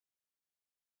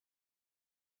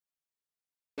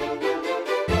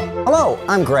Hello,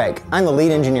 I'm Greg. I'm the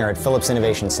lead engineer at Philips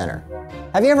Innovation Center.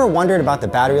 Have you ever wondered about the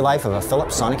battery life of a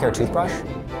Philips Sonicare toothbrush?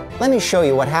 Let me show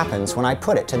you what happens when I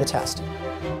put it to the test.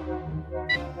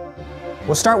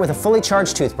 We'll start with a fully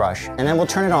charged toothbrush, and then we'll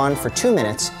turn it on for 2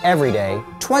 minutes every day,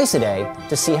 twice a day,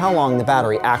 to see how long the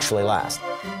battery actually lasts.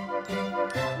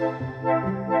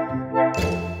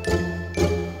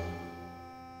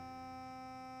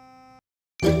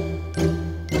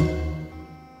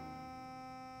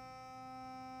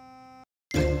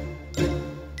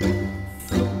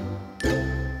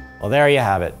 Well, there you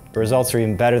have it. The results are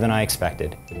even better than I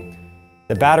expected.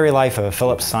 The battery life of a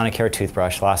Philips Sonicare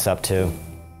toothbrush lasts up to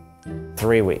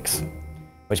 3 weeks,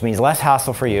 which means less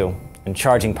hassle for you and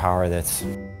charging power that's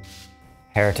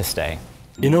here to stay.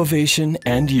 Innovation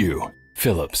and you,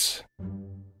 Philips.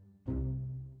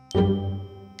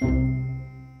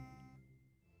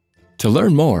 To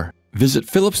learn more, visit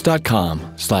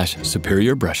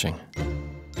philips.com/superior brushing.